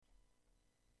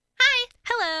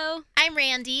I'm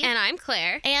Randy. And I'm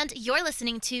Claire. And you're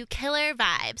listening to Killer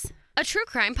Vibes, a true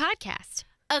crime podcast.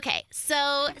 Okay,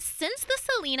 so since the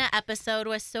Selena episode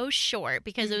was so short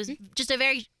because it was just a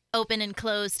very open and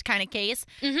closed kind of case,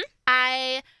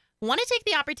 I want to take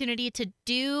the opportunity to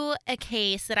do a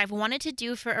case that I've wanted to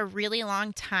do for a really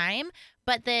long time,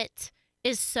 but that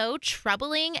is so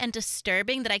troubling and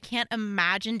disturbing that I can't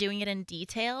imagine doing it in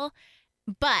detail.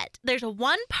 But there's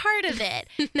one part of it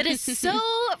that is so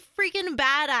freaking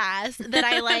badass that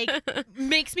I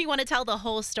makes me want to tell the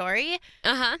whole story.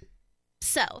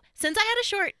 So, since I had a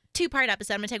short 2-part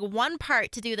episode, I'm going to take one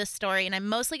part to do this story, and I'm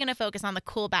mostly going to focus on the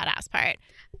cool badass part.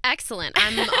 Excellent.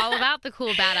 I'm all about the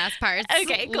cool badass parts.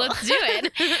 Okay, cool. Let's do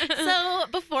it. So,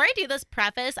 before I do this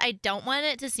preface, I don't want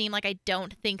it to seem like I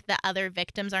don't think the other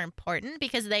victims are important,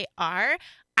 because they are.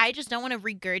 I just don't want to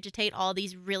regurgitate all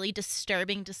these really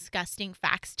disturbing, disgusting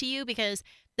facts to you, because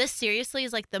this seriously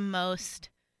is the most...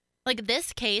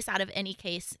 this case out of any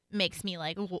case makes me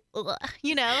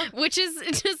you know? Which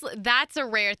is just, that's a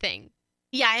rare thing.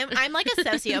 Yeah, I'm like a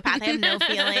sociopath. I have no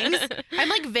feelings.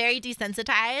 I'm very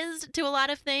desensitized to a lot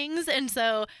of things. And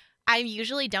so I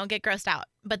usually don't get grossed out.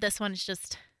 But this one's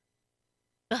just...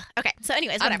 Ugh. Okay, so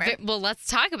anyways, whatever. Well, let's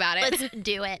talk about it. Let's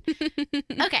do it.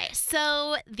 Okay,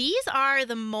 so these are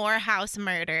the Morehouse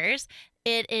murders.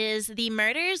 It is the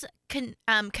murders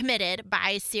committed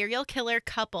by serial killer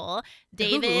couple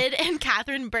David and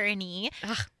Catherine Burney.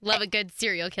 Ugh, love a good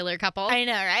serial killer couple. I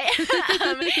know,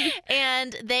 right?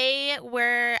 And they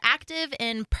were active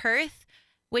in Perth,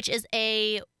 which is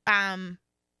a, I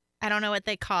don't know what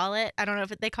they call it. I don't know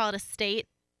if they call it a state,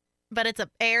 but it's an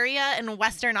area in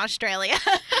Western Australia.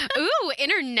 Ooh,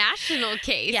 international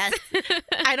case. Yes.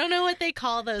 I don't know what they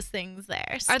call those things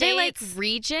there. Are they States,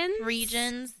 regions?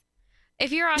 Regions.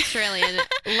 If you're Australian,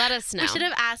 let us know. We should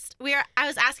have asked. I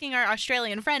was asking our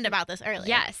Australian friend about this earlier.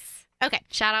 Yes. Okay.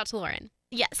 Shout out to Lauren.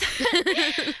 Yes.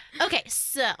 Okay,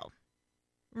 so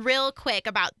real quick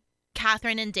about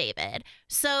Catherine and David.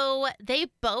 So they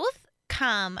both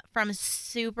come from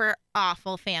super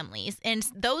awful families, and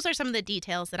those are some of the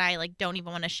details that I don't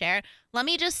even want to share. Let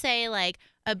me just say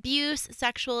abuse,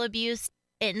 sexual abuse,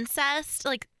 incest,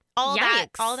 all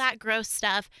that gross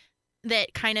stuff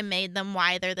that kind of made them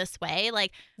why they're this way.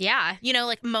 Yeah. You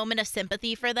know, moment of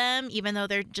sympathy for them, even though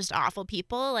they're just awful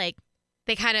people.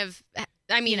 They kind of,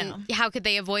 how could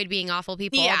they avoid being awful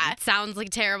people? Yeah. It sounds like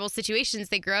terrible situations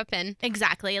they grew up in.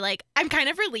 Exactly. I'm kind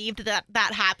of relieved that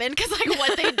happened, because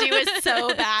what they do is so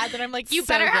bad that I'm you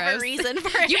so better gross. have a reason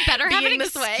for You better have an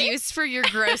this way. excuse for your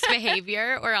gross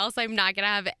behavior, or else I'm not going to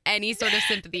have any sort of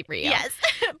sympathy for you. Yes,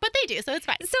 but they do, so it's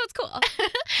fine. So it's cool.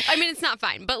 It's not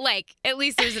fine, but at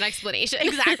least there's an explanation.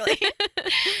 Exactly.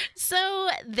 So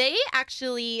they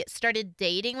actually started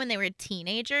dating when they were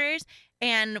teenagers,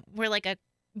 and were a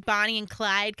Bonnie and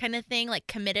Clyde kind of thing,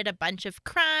 committed a bunch of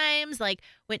crimes,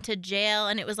 went to jail,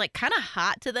 and it was kind of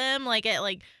hot to them.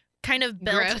 It kind of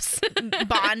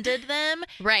bonded them.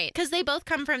 Right. Because they both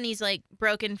come from these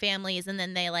broken families, and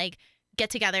then they get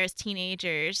together as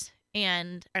teenagers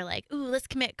and are ooh, let's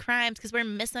commit crimes because we're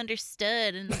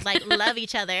misunderstood and love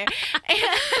each other.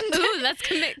 And ooh, let's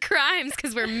commit crimes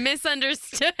because we're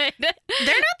misunderstood. They're not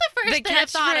the first that have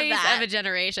thought of that. Of a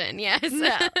generation. Yes.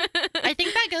 No. I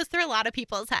think that goes through a lot of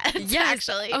people's heads. Yes.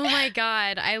 Actually. Oh my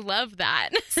God, I love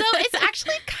that. So it's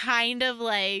actually kind of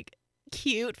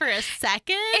cute for a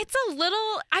second. It's a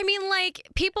little,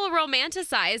 people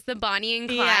romanticize the Bonnie and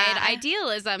Clyde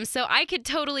idealism, so I could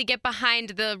totally get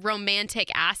behind the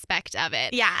romantic aspect of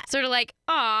it. Yeah. Sort of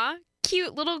aw,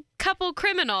 cute little couple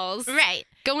criminals. Right.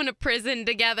 Going to prison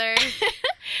together.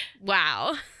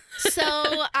 Wow.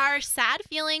 So our sad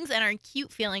feelings and our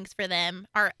cute feelings for them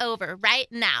are over right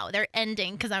now. They're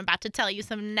ending because I'm about to tell you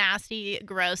some nasty,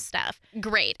 gross stuff.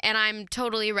 Great. And I'm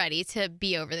totally ready to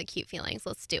be over the cute feelings.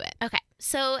 Let's do it. Okay.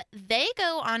 So they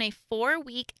go on a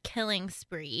 4-week killing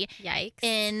spree. Yikes.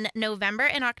 In November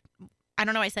and I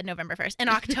don't know why I said November 1st. In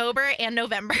October and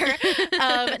November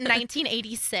of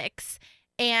 1986.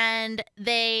 And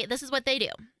this is what they do.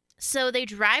 So they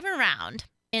drive around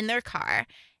in their car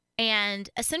and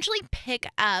essentially pick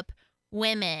up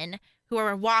women who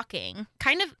are walking,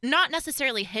 kind of not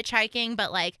necessarily hitchhiking,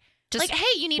 but just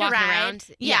hey, you need a ride. Around.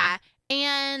 Yeah.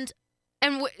 And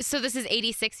so this is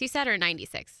 86, you said, or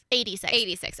 96? 86.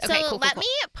 86. Okay, so cool. Let me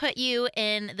put you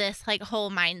in this whole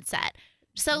mindset.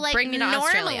 So bring me to normally,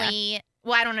 Australia.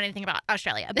 Well, I don't know anything about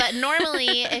Australia, but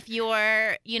normally if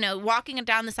you're, walking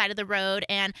down the side of the road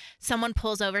and someone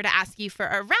pulls over to ask you for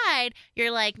a ride,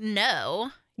 you're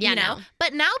no. Yeah, No. no.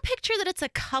 But now picture that it's a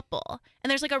couple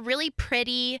and there's a really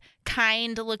pretty,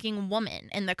 kind looking woman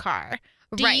in the car.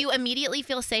 Do Right. you immediately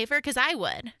feel safer? Because I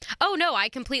would. Oh, no, I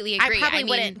completely agree. I probably mean,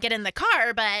 wouldn't get in the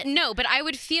car, but No, but I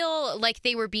would feel like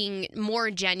they were being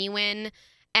more genuine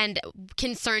and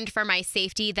concerned for my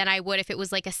safety than I would if it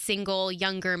was like a single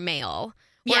younger male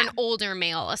or Yeah. an older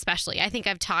male, especially. I think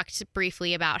I've talked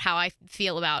briefly about how I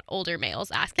feel about older males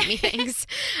asking me things.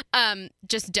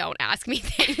 Just don't ask me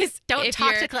things. don't If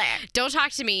talk you're- to Claire. Don't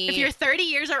talk to me. If you're 30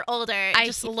 years or older,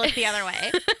 just look the other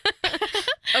way.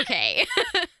 Okay.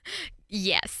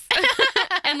 Yes.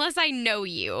 Unless I know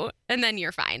you, and then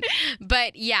you're fine.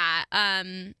 But yeah,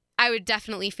 I would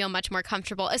definitely feel much more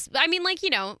comfortable. I mean, like,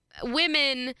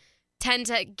 women tend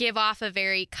to give off a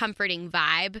very comforting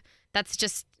vibe. That's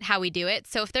just how we do it.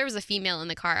 So if there was a female in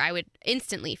the car, I would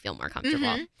instantly feel more comfortable.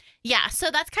 Mhm. Yeah, so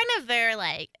that's kind of their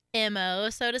like MO,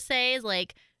 so to say, is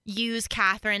like use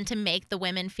Catherine to make the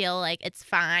women feel like it's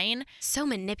fine. So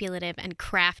manipulative and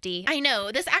crafty. I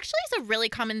know. This actually is a really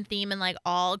common theme in like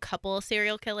all couple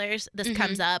serial killers. This Mhm.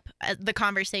 comes up, the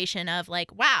conversation of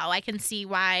like, wow, I can see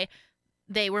why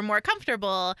they were more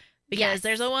comfortable because Yes.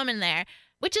 there's a woman there,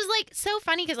 which is like so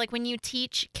funny because like when you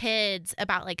teach kids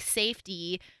about like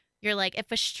safety, you're like,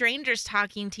 if a stranger's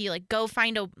talking to you, like go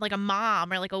find a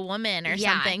mom or like a woman or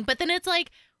Yeah. something. But then it's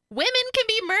like women can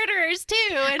be murderers too.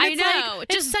 And I it's know. like,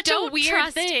 it's Just such don't a weird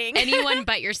trust thing. anyone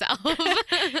but yourself.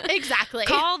 Exactly.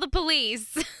 Call the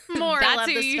police. Moral That's of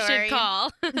who the you story. should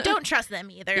call. Don't trust them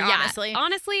either, Yeah. honestly.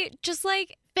 Honestly, just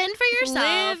like Fend for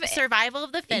yourself. Live- Survival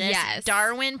of the fittest. Yes.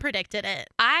 Darwin predicted it.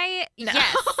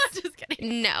 yes. Just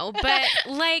kidding. No, but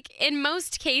like in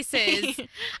most cases,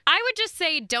 I would just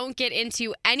say don't get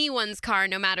into anyone's car,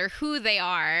 no matter who they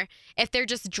are, if they're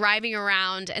just driving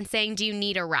around and saying, "Do you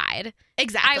need a ride?"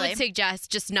 Exactly. I would suggest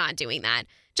just not doing that.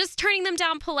 Just turning them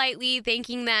down politely,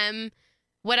 thanking them,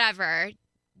 whatever.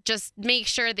 Just make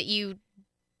sure that you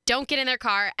don't get in their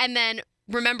car and then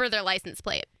remember their license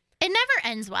plate. It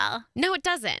never ends well. No, it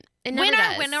doesn't. It never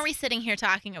does. When are we sitting here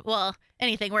talking? Well,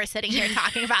 anything we're sitting here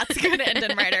talking about is going to end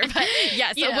in murder. But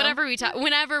Yes, you know.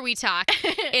 whenever we talk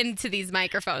into these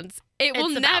microphones, it will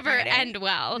It's about never murder. end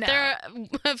well. No. There are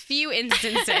a few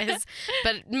instances,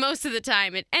 but most of the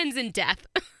time it ends in death.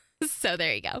 So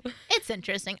there you go. It's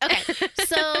interesting. Okay,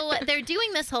 so they're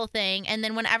doing this whole thing, and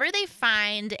then whenever they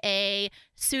find a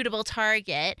suitable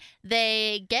target,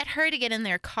 they get her to get in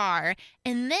their car,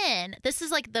 and then this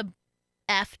is like the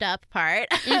effed up part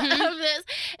Mhm. of this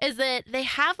is that they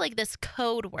have like this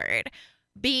code word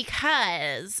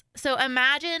because so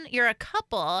imagine you're a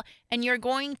couple and you're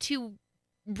going to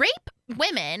rape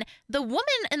women. The woman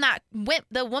in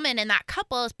that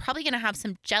couple is probably going to have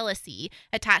some jealousy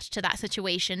attached to that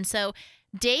situation. So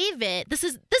David, this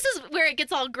is where it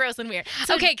gets all gross and weird.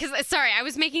 So Okay, because sorry, I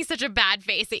was making such a bad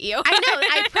face at you. I know.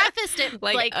 I prefaced it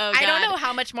Like, oh, I don't God. know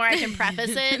how much more I can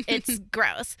preface it. It's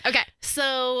gross. Okay.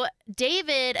 So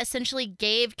David essentially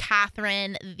gave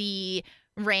Catherine the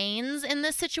reins in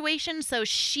this situation. So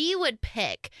she would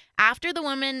pick, after the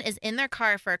woman is in their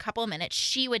car for a couple of minutes,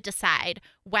 she would decide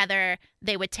whether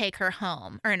they would take her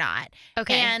home or not.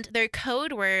 Okay. And their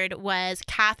code word was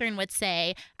Catherine would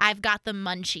say, "I've got the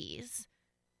munchies,"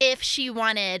 if she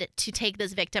wanted to take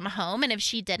this victim home. And if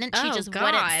she didn't, she Oh, just God.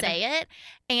 wouldn't say it.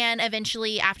 And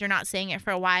eventually, after not saying it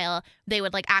for a while, they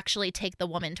would like actually take the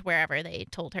woman to wherever they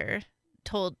told her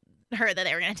that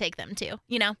they were going to take them to,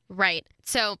 you know? Right.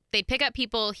 So they'd pick up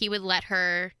people. He would let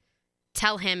her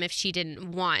tell him if she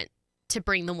didn't want to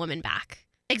bring the woman back.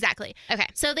 Exactly. Okay.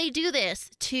 So they do this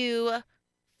to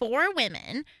 4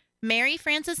 women: Mary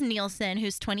Frances Nielsen,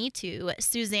 who's 22,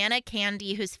 Susanna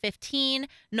Candy, who's 15,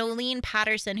 Nolene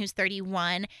Patterson, who's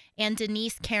 31, and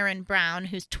Denise Karen Brown,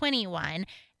 who's 21.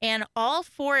 And all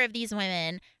 4 of these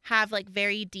women have like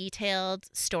very detailed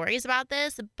stories about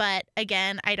this. But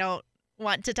again, I don't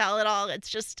want to tell it all. It's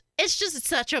just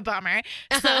such a bummer.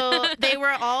 So they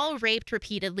were all raped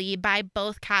repeatedly by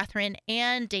both Catherine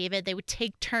and David. They would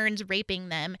take turns raping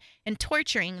them and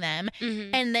torturing them.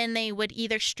 Mhm. And then they would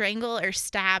either strangle or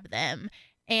stab them,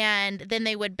 and then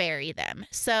they would bury them.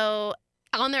 So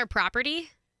On their property?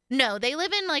 no, they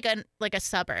live in like a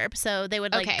suburb, so they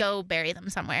would like Okay. go bury them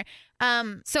somewhere.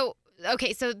 So,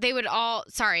 okay, so they would all,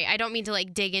 sorry, I don't mean to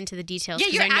like dig into the details. Yeah,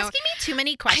 'cause you're I know, asking me too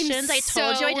many questions. I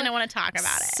told you I didn't want to talk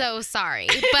about it. So sorry.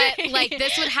 But like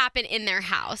this would happen in their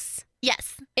house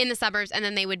Yes. in the suburbs, and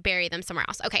then they would bury them somewhere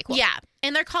else. Okay, cool. Yeah.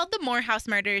 And they're called the Morehouse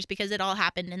murders because it all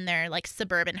happened in their like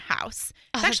suburban house.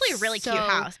 It's Oh, actually a that's really cute so-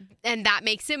 house. And that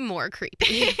makes it more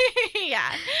creepy.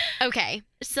 Yeah. Okay.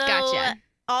 So Gotcha.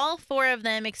 all 4 of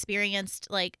them experienced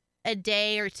like a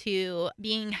day or two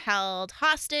being held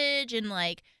hostage and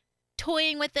like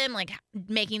toying with them, like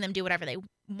making them do whatever they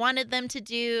wanted them to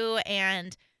do,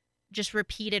 and just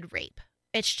repeated rape.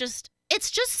 It's it's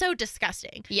just so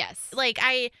disgusting. Yes. Like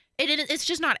it's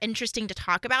just not interesting to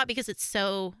talk about because it's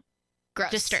so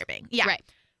Gross. disturbing. Yeah. Right.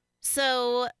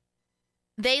 So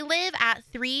they live at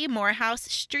 3 Morehouse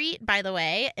Street, by the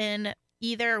way, in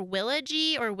either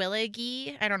Willagee or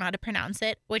Willagee, I don't know how to pronounce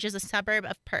it, which is a suburb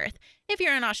of Perth. If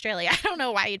you're in Australia, I don't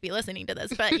know why you'd be listening to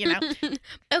this, but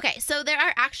Okay, so there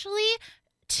are actually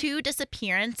 2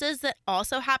 disappearances that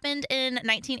also happened in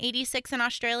 1986 in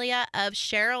Australia of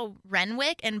Cheryl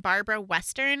Renwick and Barbara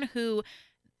Western, who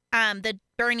the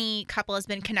Burney couple has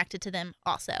been connected to them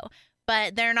also,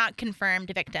 but they're not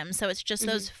confirmed victims. So it's just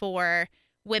those 4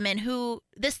 women who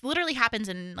this literally happens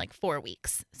in like 4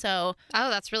 weeks. So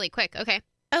that's really quick. Okay.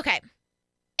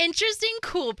 Interesting,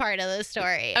 cool part of the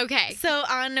story. Okay. So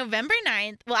on November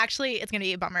 9th, well, actually, it's going to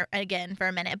be a bummer again for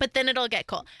a minute, but then it'll get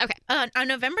cool. Okay. On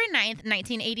November 9th,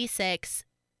 1986,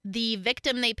 the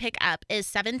victim they pick up is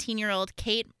 17-year-old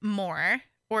Kate Moore,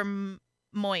 or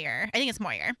Moyer. I think it's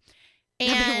Moyer.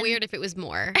 That'd be weird if it was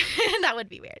more. That would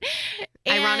be weird.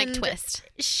 Ironic And twist.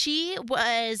 she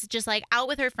was just like out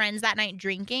with her friends that night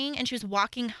drinking, and she was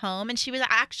walking home, and she was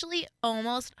actually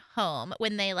almost home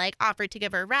when they like offered to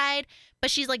give her a ride,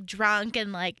 but she's like drunk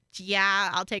and like,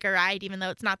 yeah, I'll take a ride even though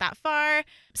it's not that far.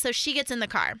 So she gets in the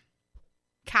car.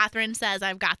 Catherine says,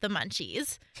 I've got the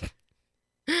munchies.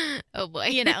 Oh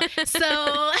boy. So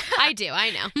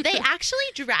I know. they actually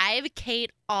drive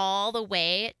Kate all the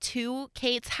way to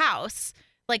Kate's house.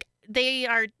 Like they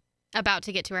are about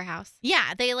to get to her house.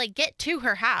 Yeah, they like get to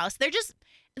her house. They're just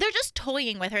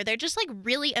toying with her. They're just like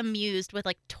really amused with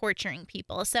like torturing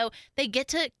people. So they get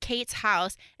to Kate's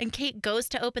house and Kate goes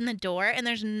to open the door and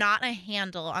there's not a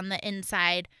handle on the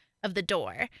inside of the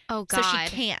door. Oh God. So she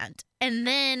can't. And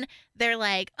then they're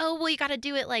like, oh, well, you got to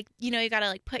do it like, you got to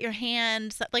like put your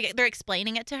hands, like they're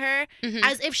explaining it to her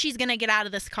as if she's going to get out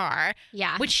of this car.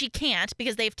 Yeah. Which she can't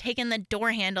because they've taken the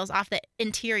door handles off the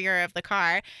interior of the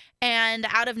car. And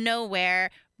out of nowhere,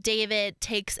 David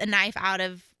takes a knife out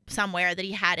of somewhere that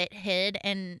he had it hid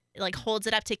and like holds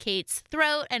it up to Kate's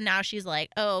throat. And now she's like,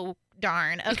 oh,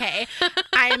 darn. Okay.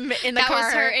 I'm in the car. That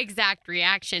was her exact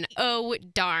reaction. Oh,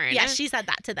 darn. Yeah, she said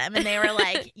that to them. And they were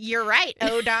like, you're right.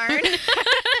 Oh, darn.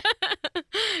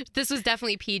 This was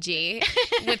definitely PG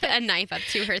with a knife up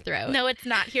to her throat. No, it's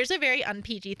not. Here's a very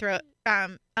un-PG throat.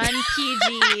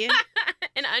 Un-PG.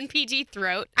 An un-PG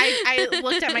throat. I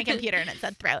looked at my computer and it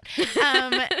said throat.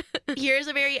 Here's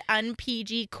a very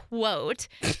un-PG quote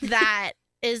that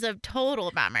is a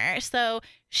total bummer. So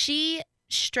she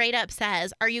straight up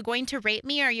says, are you going to rape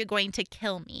me or are you going to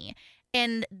kill me?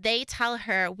 And they tell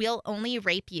her, we'll only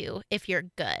rape you if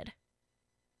you're good.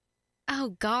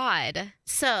 Oh, God.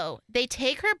 So they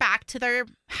take her back to their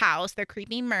house, their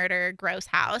creepy murder, gross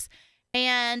house,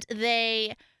 and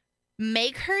they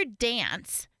make her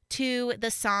dance to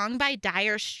the song by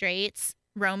Dire Straits,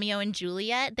 Romeo and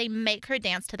Juliet. They make her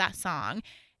dance to that song.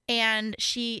 And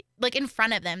she, like in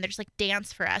front of them, they're just like,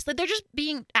 dance for us. Like they're just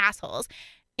being assholes.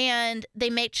 And they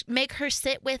make her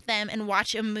sit with them and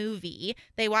watch a movie.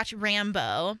 They watch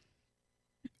Rambo.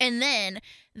 And then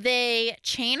they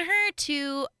chain her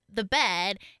to the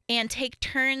bed and take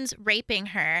turns raping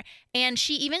her. And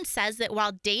she even says that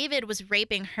while David was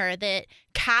raping her, that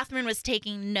Catherine was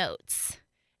taking notes.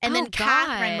 And then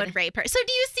Catherine would rape her. So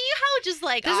do you see how just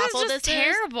like awful this is?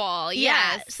 Terrible.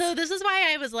 Yeah. Yes. So this is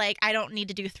why I was like, I don't need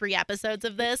to do 3 episodes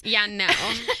of this. Yeah, no.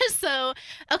 So,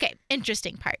 okay,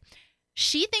 interesting part.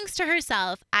 She thinks to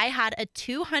herself, I had a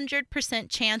 200%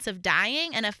 chance of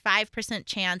dying and a 5%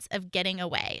 chance of getting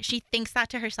away. She thinks that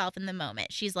to herself in the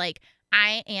moment. She's like,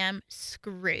 I am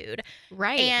screwed.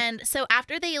 Right. And so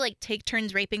after they like take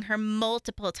turns raping her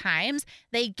multiple times,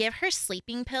 they give her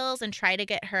sleeping pills and try to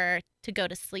get her to go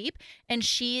to sleep. And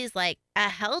she's like,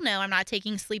 hell no, I'm not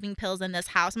taking sleeping pills in this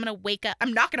house. I'm going to wake up.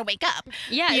 I'm not going to wake up.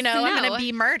 Yeah. I'm going to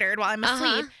be murdered while I'm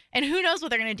asleep. Uh-huh. And who knows what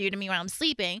they're going to do to me while I'm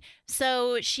sleeping.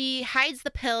 So she hides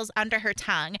the pills under her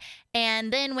tongue.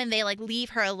 And then when they like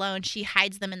leave her alone, she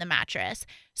hides them in the mattress.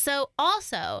 So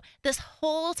also this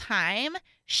whole time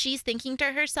she's thinking to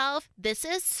herself, this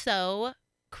is so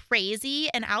crazy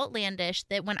and outlandish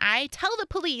that when I tell the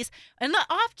police, and the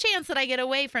off chance that I get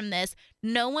away from this,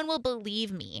 no one will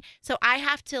believe me. So I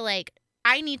have to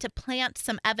I need to plant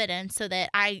some evidence so that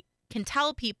I can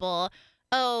tell people,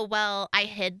 oh, well, I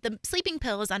hid the sleeping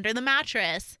pills under the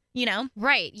mattress,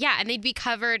 Right. Yeah. And they'd be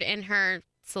covered in her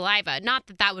saliva. Not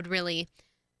that that would really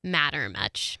matter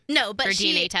much. No, but for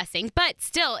DNA testing. But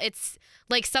still, it's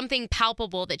like something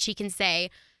palpable that she can say,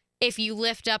 if you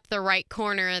lift up the right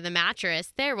corner of the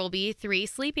mattress, there will be 3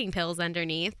 sleeping pills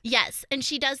underneath. Yes. And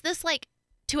she does this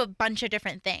to a bunch of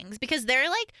different things because they're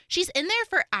like, she's in there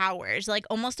for hours, like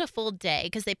almost a full day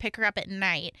because they pick her up at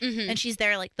night and she's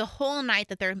there like the whole night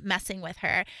that they're messing with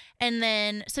her. And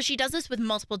then, so she does this with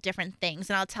multiple different things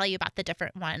and I'll tell you about the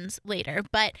different ones later.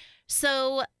 But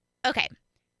so, okay.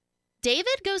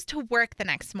 David goes to work the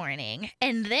next morning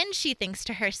and then she thinks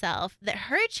to herself that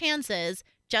her chances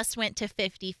just went to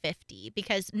 50-50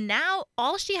 because now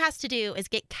all she has to do is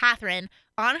get Catherine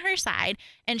on her side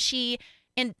and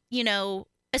you know,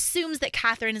 assumes that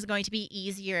Catherine is going to be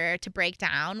easier to break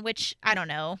down, which I don't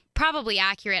know. Probably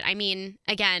accurate. I mean,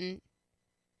 again,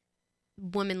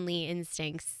 womanly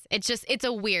instincts. It's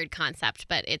a weird concept,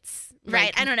 but it's like,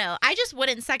 right. I don't know. I just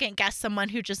wouldn't second guess someone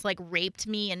who just like raped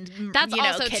me and that's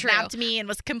also kidnapped true. me and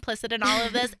was complicit in all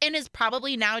of this and is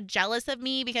probably now jealous of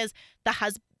me because her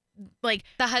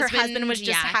husband was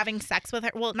just having sex with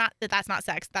her. Well, not that's not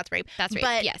sex. That's rape. That's rape.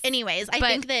 But yes. anyways, I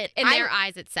think that in their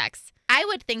eyes, it's sex. I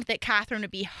would think that Catherine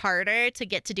would be harder to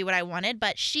get to do what I wanted,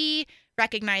 but she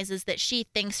recognizes that she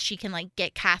thinks she can like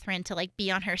get Catherine to like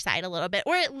be on her side a little bit,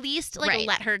 or at least like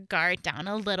let her guard down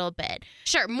a little bit.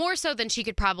 Sure, more so than she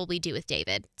could probably do with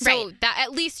David. So that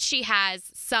at least she has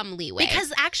some leeway.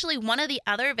 Because actually, one of the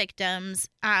other victims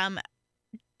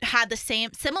had the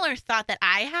similar thought that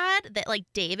I had, that like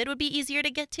David would be easier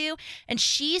to get to, and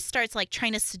she starts like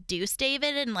trying to seduce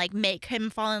David and like make him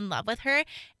fall in love with her,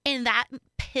 and that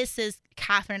pisses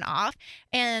Catherine off,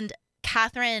 and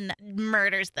Catherine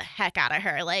murders the heck out of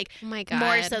her, like oh my God.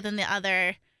 More so than the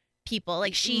other people.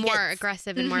 Like she more gets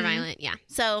aggressive and more violent. Yeah.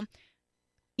 So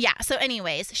yeah. So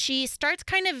anyways, she starts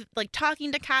kind of like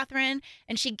talking to Catherine,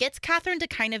 and she gets Catherine to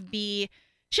kind of be.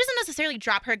 She doesn't necessarily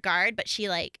drop her guard, but she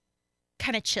like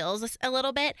kind of chills a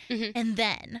little bit. And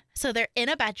then, so they're in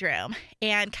a bedroom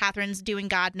and Catherine's doing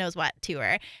God knows what to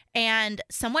her. And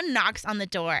someone knocks on the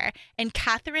door and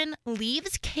Catherine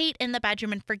leaves Kate in the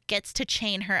bedroom and forgets to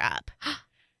chain her up.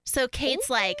 So Kate's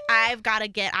like, I've got to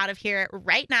get out of here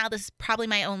right now. This is probably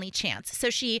my only chance. So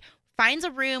she finds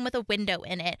a room with a window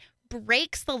in it,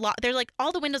 breaks the lock. They're like,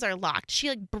 all the windows are locked. She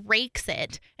like breaks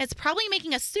it. It's probably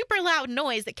making a super loud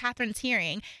noise that Catherine's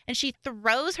hearing. And she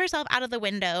throws herself out of the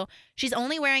window. She's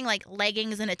only wearing like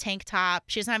leggings and a tank top.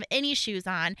 She doesn't have any shoes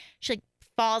on. She like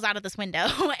falls out of this window.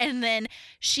 And then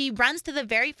she runs to the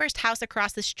very first house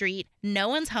across the street. No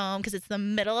one's home because it's the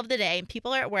middle of the day.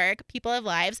 People are at work. People have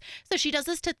lives. So she does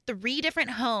this to 3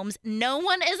 different homes. No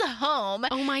one is home.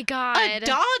 Oh my God. A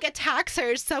dog attacks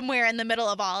her somewhere in the middle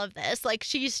of all of this. Like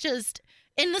she's just,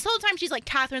 and this whole time she's like,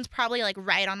 Catherine's probably like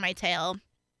right on my tail.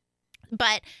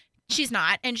 But she's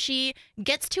not. And she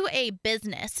gets to a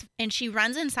business and she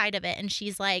runs inside of it and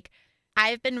she's like,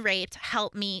 I've been raped.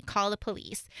 Help me. Call the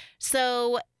police.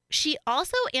 So she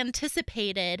also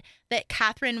anticipated that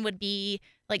Catherine would be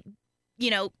like, you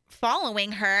know,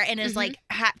 following her and is like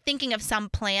thinking of some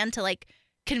plan to like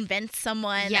convince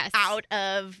someone out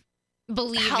of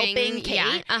believing helping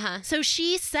Kate. Yeah. So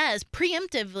she says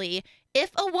preemptively,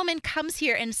 if a woman comes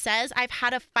here and says I've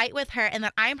had a fight with her and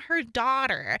that I'm her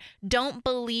daughter, don't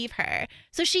believe her.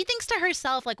 So she thinks to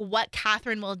herself like what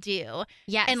Catherine will do.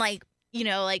 Yes. And like, you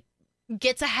know, like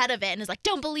gets ahead of it and is like,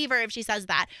 don't believe her if she says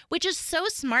that, which is so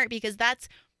smart because that's,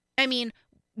 I mean,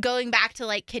 going back to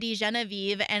like Kitty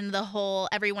Genevieve and the whole,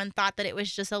 everyone thought that it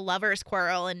was just a lover's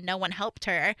quarrel and no one helped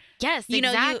her. Yes, you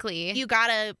exactly. Know, you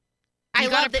gotta, I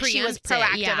love that she was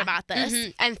proactive about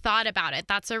this. And thought about it.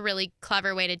 That's a really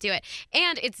clever way to do it.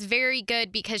 And it's very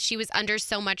good because she was under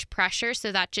so much pressure.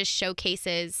 So that just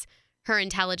showcases her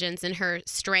intelligence and her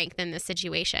strength in this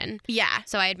situation. Yeah.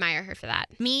 So I admire her for that.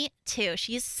 Me too.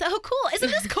 She's so cool.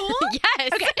 Isn't this cool?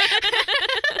 Yes. Okay.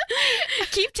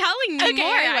 Keep telling me more.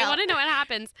 I want to know what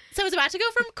happens. So it's about to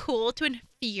go from cool to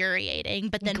infuriating,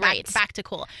 but then back to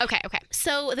cool. Okay.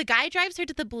 So the guy drives her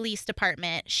to the police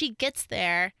department. She gets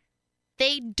there.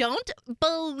 They don't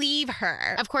believe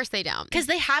her. Of course they don't. Because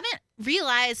they haven't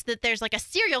realized that there's like a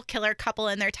serial killer couple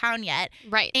in their town yet.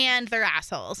 Right. And they're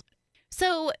assholes.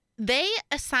 So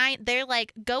they're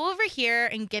like, go over here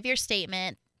and give your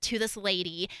statement to this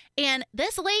lady. And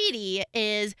this lady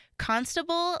is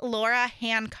Constable Laura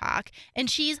Hancock. And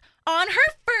she's on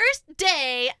her first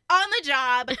day on the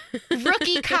job,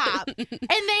 rookie cop. And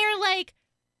they are like,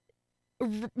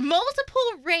 multiple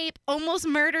rape, almost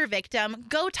murder victim.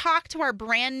 Go talk to our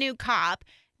brand new cop.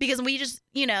 Because we just,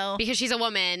 you know. Because she's a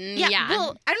woman. Yeah.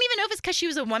 Well, I don't even know if it's because she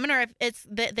was a woman or if it's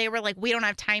that they were like, we don't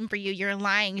have time for you. You're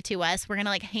lying to us. We're going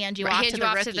to like hand you off to the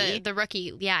rookie. To the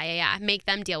rookie. Yeah. Make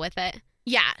them deal with it.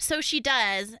 Yeah. So she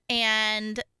does.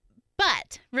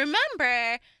 But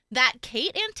remember that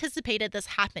Kate anticipated this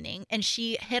happening and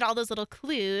she hit all those little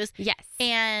clues. Yes.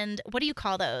 And what do you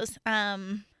call those?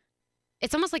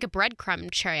 it's almost like a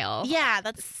breadcrumb trail. Yeah,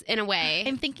 that's in a way.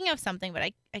 I'm thinking of something, but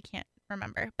I can't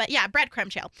remember. But yeah, breadcrumb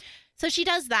trail. So she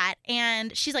does that,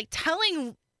 and she's like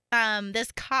telling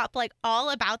this cop like all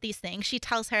about these things. She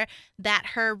tells her that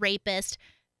her rapist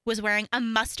was wearing a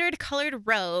mustard colored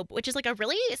robe, which is like a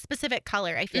really specific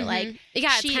color, I feel like.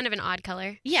 Yeah, it's kind of an odd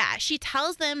color. Yeah, she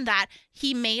tells them that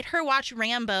he made her watch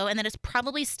Rambo and that it's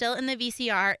probably still in the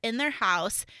VCR in their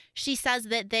house. She says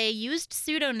that they used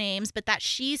pseudonames, but that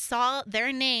she saw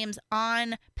their names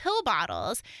on pill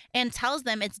bottles, and tells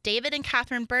them it's David and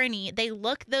Catherine Burney. They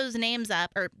look those names up,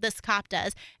 or this cop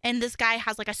does, and this guy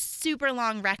has like a super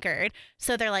long record.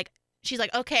 So they're like, she's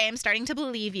like, okay, I'm starting to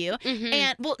believe you.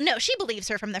 And well, no, she believes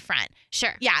her from the front.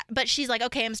 Sure. Yeah. But she's like,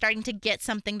 okay, I'm starting to get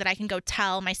something that I can go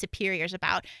tell my superiors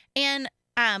about. And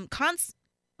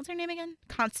what's her name again?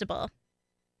 Constable.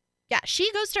 Yeah.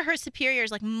 She goes to her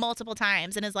superiors like multiple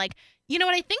times and is like, you know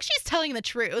what? I think she's telling the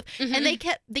truth. And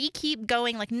they keep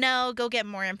going like, no, go get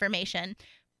more information.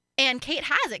 And Kate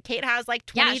has it. Kate has like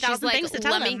 20,000 things to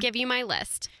tell them. Let me give you my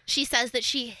list. She says that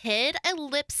she hid a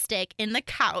lipstick in the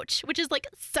couch, which is like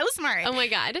so smart. Oh my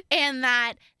God. And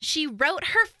that she wrote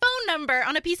her phone number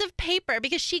on a piece of paper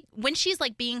because when she's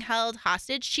like being held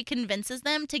hostage, she convinces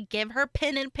them to give her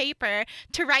pen and paper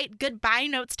to write goodbye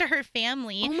notes to her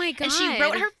family. Oh my God. And she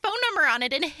wrote her phone number on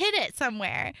it and hid it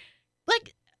somewhere.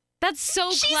 Like, that's so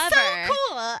she's clever. so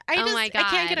cool. My God. I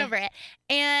can't get over it.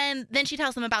 And then she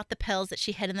tells them about the pills that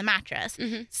she hid in the mattress.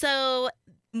 So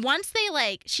once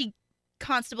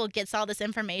Constable gets all this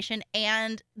information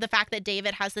and the fact that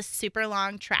David has this super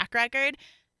long track record,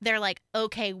 they're like,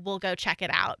 okay, we'll go check it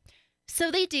out.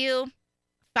 So they do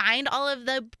find all of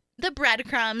the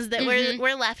breadcrumbs that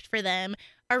were left for them,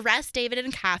 arrest David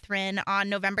and Catherine on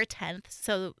November 10th.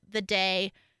 So the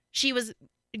day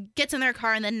gets in their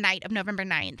car in the night of November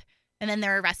 9th. And then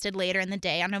they're arrested later in the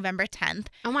day on November 10th.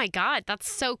 Oh my God,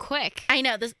 that's so quick. I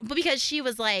know this, but because she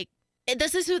was like,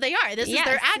 this is who they are. This is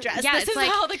their address. Yeah, this is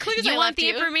like, all the clues you I want left the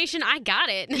you. information? I got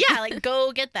it. Yeah, like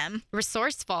go get them.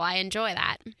 Resourceful. I enjoy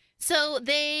that. So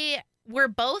they were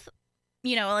both,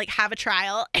 like have a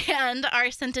trial and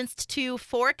are sentenced to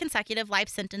 4 consecutive life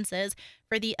sentences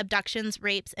for the abductions,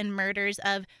 rapes, and murders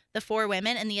of the 4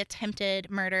 women and the attempted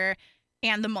murder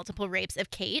and the multiple rapes of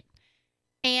Kate.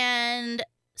 And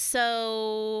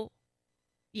so,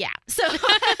 yeah.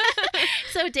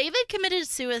 So David committed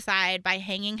suicide by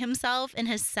hanging himself in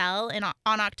his cell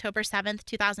on October 7th,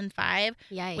 2005,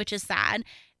 Yikes. which is sad.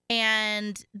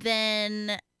 And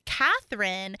then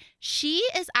Catherine, she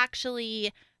is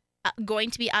actually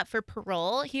going to be up for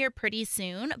parole here pretty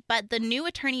soon. But the new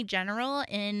attorney general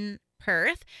in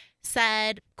Perth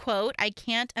said, quote, I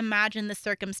can't imagine the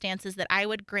circumstances that I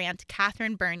would grant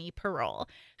Catherine Burney parole.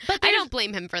 But I don't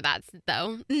blame him for that,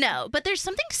 though. No, but there's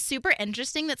something super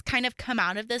interesting that's kind of come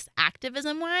out of this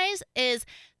activism-wise is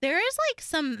there is like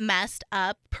some messed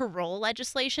up parole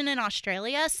legislation in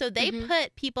Australia. So they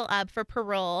put people up for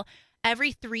parole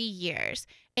every 3 years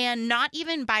and not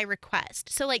even by request.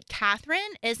 So like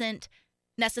Catherine isn't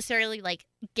necessarily like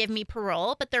give me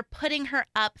parole, but they're putting her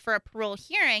up for a parole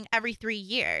hearing every 3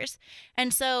 years.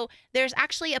 And so there's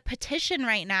actually a petition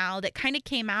right now that kind of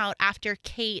came out after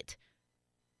Kate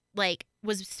like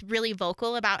was really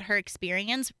vocal about her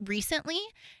experience recently.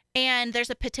 And there's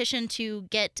a petition to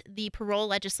get the parole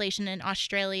legislation in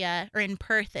Australia, or in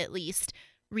Perth at least,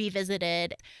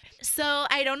 revisited. So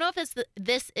I don't know if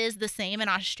this is the same in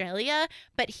Australia,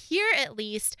 but here at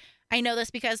least, I know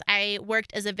this because I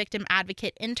worked as a victim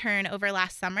advocate intern over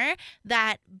last summer,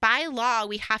 that by law,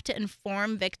 we have to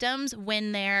inform victims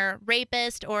when their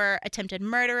rapist or attempted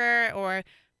murderer or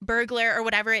burglar or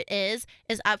whatever it is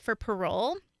up for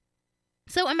parole.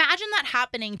 So imagine that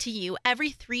happening to you every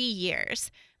 3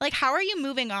 years. Like, how are you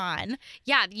moving on?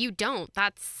 Yeah, you don't.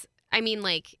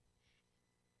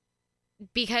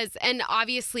 Because, and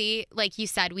obviously, like you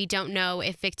said, we don't know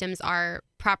if victims are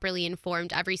properly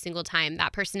informed every single time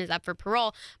that person is up for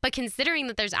parole. But considering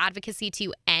that there's advocacy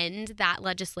to end that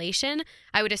legislation,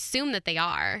 I would assume that they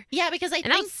are. Yeah, because I think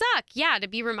that would suck. Yeah, to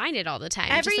be reminded all the time.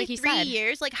 Every just like you 3 said.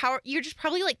 years, like how you're just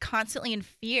probably like constantly in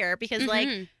fear because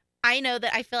like I know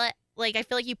that I feel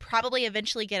like you probably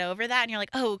eventually get over that and you're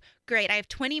like, oh, great, I have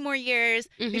 20 more years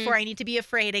before I need to be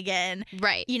afraid again.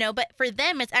 Right. But for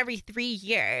them, it's every 3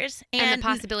 years. And the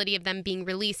possibility of them being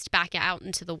released back out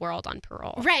into the world on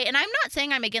parole. Right. And I'm not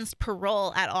saying I'm against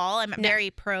parole at all. I'm very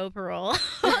pro parole.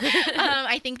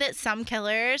 I think that some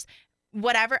killers,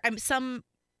 some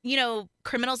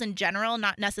criminals in general,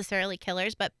 not necessarily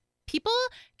killers, but people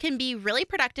can be really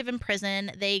productive in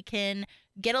prison. They can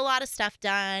get a lot of stuff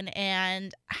done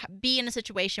and be in a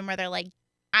situation where they're like,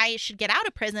 I should get out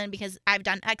of prison because I've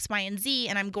done X, Y, and Z,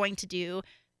 and I'm going to do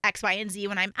X, Y, and Z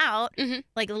when I'm out.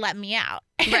 Like, let me out.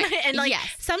 Right. And like,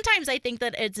 yes. sometimes I think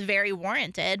that it's very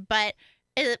warranted, but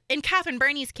in Catherine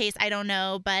Burney's case, I don't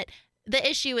know, but the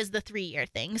issue is the 3-year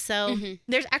thing. So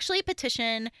there's actually a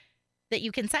petition that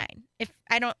you can sign. If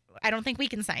I don't think we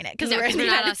can sign it because No, we're in the we're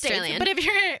not United States. Australian. But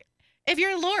if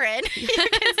you're Lauren, you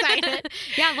can sign it.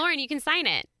 Yeah, Lauren, you can sign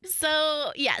it.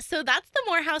 So so that's the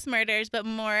Morehouse murders, but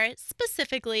more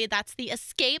specifically, that's the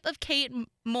escape of Kate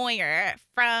Moyer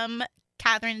from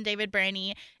Catherine and David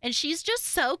Burney, and she's just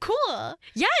so cool.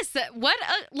 Yes,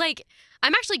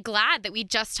 I'm actually glad that we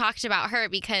just talked about her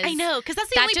because I know, because that's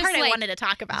the only part I wanted to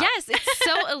talk about. Yes, it's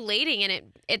so elating,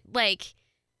 and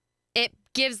it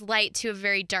gives light to a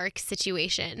very dark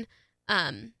situation.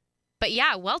 But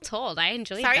yeah, well told. I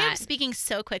enjoyed Sorry, that. I'm speaking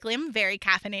so quickly. I'm very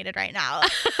caffeinated right now.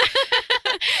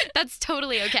 That's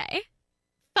totally okay.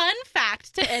 Fun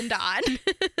fact to end on.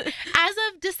 As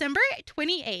of December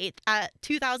 28th,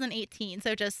 2018,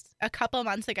 so just a couple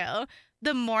months ago,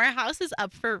 the Morehouse is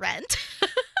up for rent.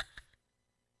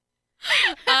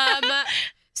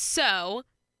 So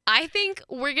I think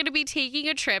we're going to be taking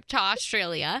a trip to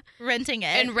Australia. Renting it.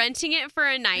 And renting it for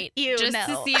a night to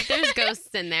see if there's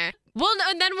ghosts in there.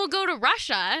 And then we'll go to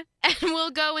Russia and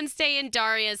we'll go and stay in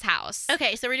Daria's house.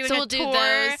 Okay, so we're doing we'll a do tour,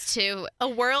 those two. A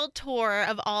world tour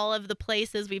of all of the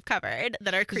places we've covered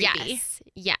that are creepy.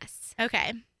 Yes.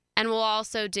 Okay. And we'll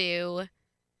also do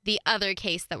the other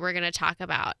case that we're going to talk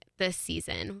about this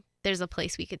season. There's a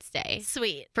place we could stay.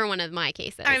 Sweet. For one of my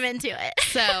cases. I'm into it.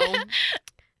 So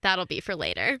that'll be for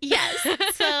later. Yes.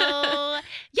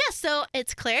 So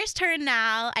it's Claire's turn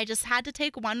now. I just had to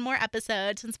take one more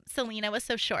episode since Selena was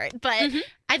so short. But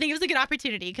I think it was a good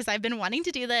opportunity because I've been wanting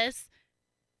to do this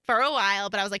for a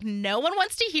while, but I was like, no one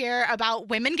wants to hear about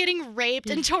women getting raped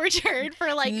and tortured for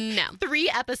 3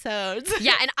 episodes.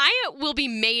 Yeah, and I will be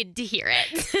made to hear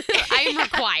it. I'm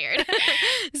required.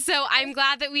 So I'm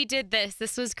glad that we did this.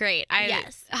 This was great.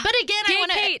 Yes. But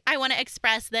again, I want to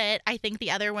express that I think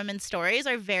the other women's stories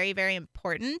are very, very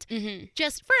important.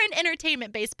 Just for an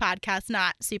entertainment-based podcast,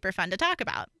 not super fun to talk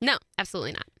about. No,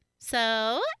 absolutely not.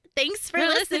 So thanks for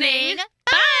listening.